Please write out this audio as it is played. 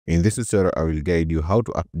In this tutorial, I will guide you how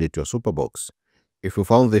to update your SuperBox. If you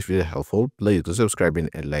found this video helpful, please do subscribing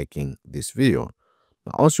and liking this video.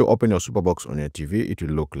 Now, once you open your SuperBox on your TV, it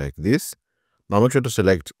will look like this. Now make sure to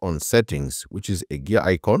select on settings, which is a gear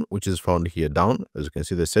icon, which is found here down. As you can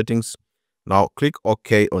see the settings. Now click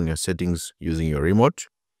OK on your settings using your remote.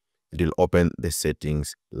 It will open the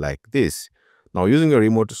settings like this. Now using your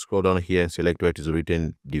remote, scroll down here and select where it is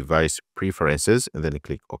written device preferences and then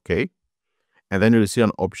click OK. And then you'll see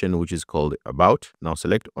an option which is called about. Now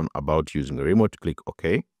select on about using the remote, click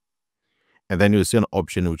OK. And then you'll see an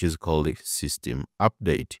option which is called system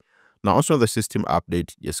update. Now also on the system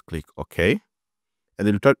update, just click OK. And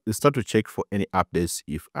then you'll start to check for any updates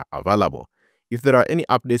if are available. If there are any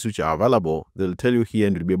updates which are available, they'll tell you here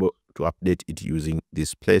and you'll be able to update it using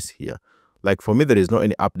this place here. Like for me, there is no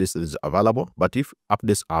any updates that is available, but if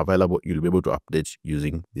updates are available, you'll be able to update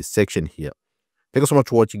using this section here. Thank you so much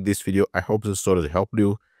for watching this video. I hope this tutorial helped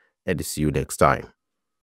you and see you next time.